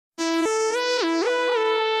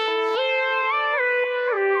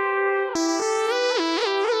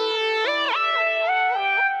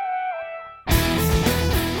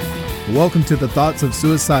Welcome to the Thoughts of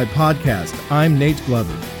Suicide podcast. I'm Nate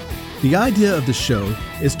Glover. The idea of the show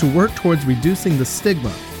is to work towards reducing the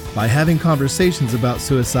stigma by having conversations about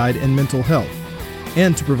suicide and mental health,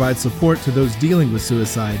 and to provide support to those dealing with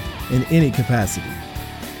suicide in any capacity.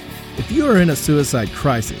 If you are in a suicide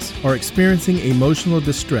crisis or experiencing emotional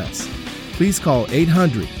distress, please call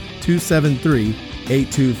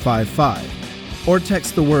 800-273-8255 or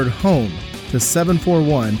text the word HOME to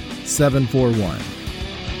 741-741.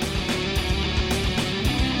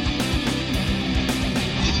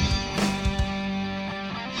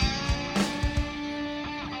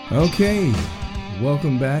 Okay,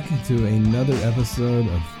 welcome back to another episode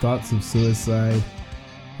of Thoughts of Suicide.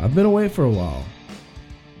 I've been away for a while.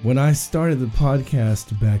 When I started the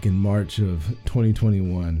podcast back in March of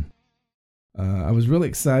 2021, I was really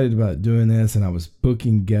excited about doing this, and I was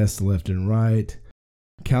booking guests left and right.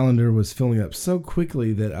 Calendar was filling up so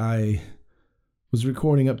quickly that I was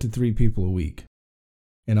recording up to 3 people a week.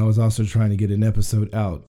 And I was also trying to get an episode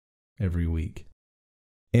out every week.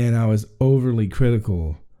 And I was overly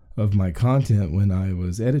critical of my content when I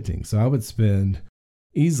was editing. So I would spend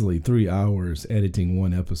easily 3 hours editing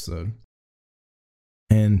one episode.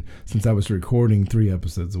 And since I was recording 3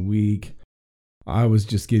 episodes a week, I was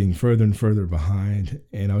just getting further and further behind,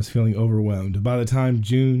 and I was feeling overwhelmed. By the time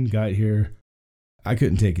June got here, I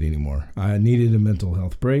couldn't take it anymore. I needed a mental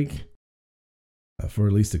health break for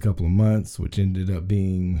at least a couple of months, which ended up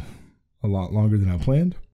being a lot longer than I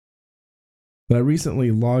planned. But I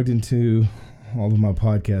recently logged into all of my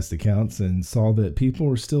podcast accounts and saw that people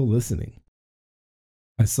were still listening.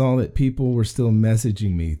 I saw that people were still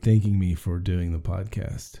messaging me, thanking me for doing the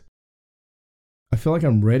podcast. I feel like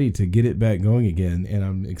I'm ready to get it back going again, and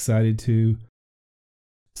I'm excited to.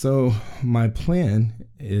 So my plan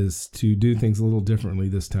is to do things a little differently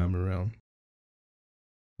this time around.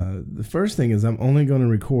 The first thing is I'm only going to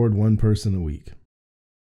record one person a week.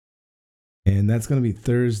 And that's going to be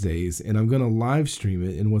Thursdays, and I'm going to live stream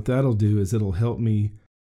it. And what that'll do is it'll help me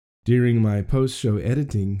during my post-show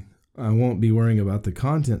editing. I won't be worrying about the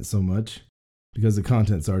content so much because the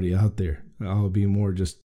content's already out there. I'll be more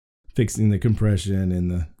just fixing the compression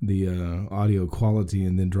and the audio quality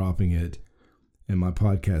and then dropping it in my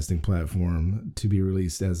podcasting platform to be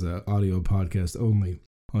released as an audio podcast only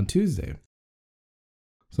on Tuesday.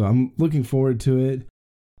 So I'm looking forward to it.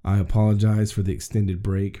 I apologize for the extended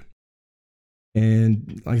break.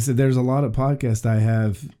 And like I said, there's a lot of podcasts I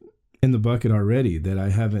have in the bucket already that I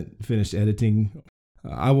haven't finished editing.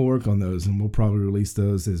 I will work on those, and we'll probably release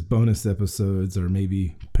those as bonus episodes or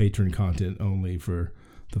maybe patron content only for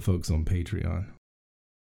the folks on Patreon.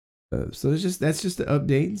 So that's just the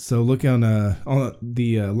update. So look on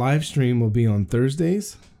the live stream will be on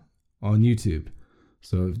Thursdays on YouTube.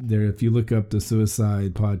 So if you look up the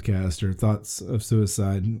Suicide Podcast or Thoughts of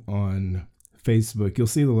Suicide on Facebook, you'll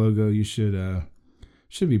see the logo. You should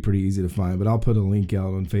be pretty easy to find, but I'll put a link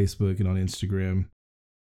out on Facebook and on Instagram.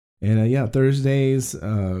 And Thursdays,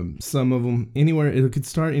 some of them it could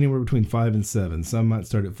start anywhere between 5 and 7. Some might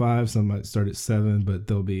start at 5, some might start at 7, but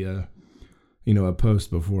there'll be a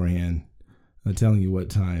post beforehand telling you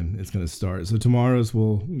what time it's going to start. So tomorrow's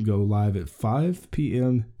will go live at 5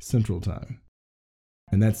 p.m. Central Time,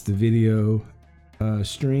 and that's the video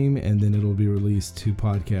stream, and then it'll be released to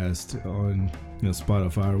podcast on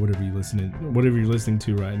Spotify or whatever you're listening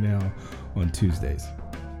to right now on Tuesdays.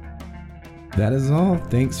 That is all.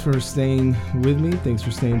 Thanks for staying with me. Thanks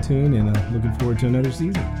for staying tuned, and looking forward to another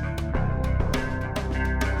season.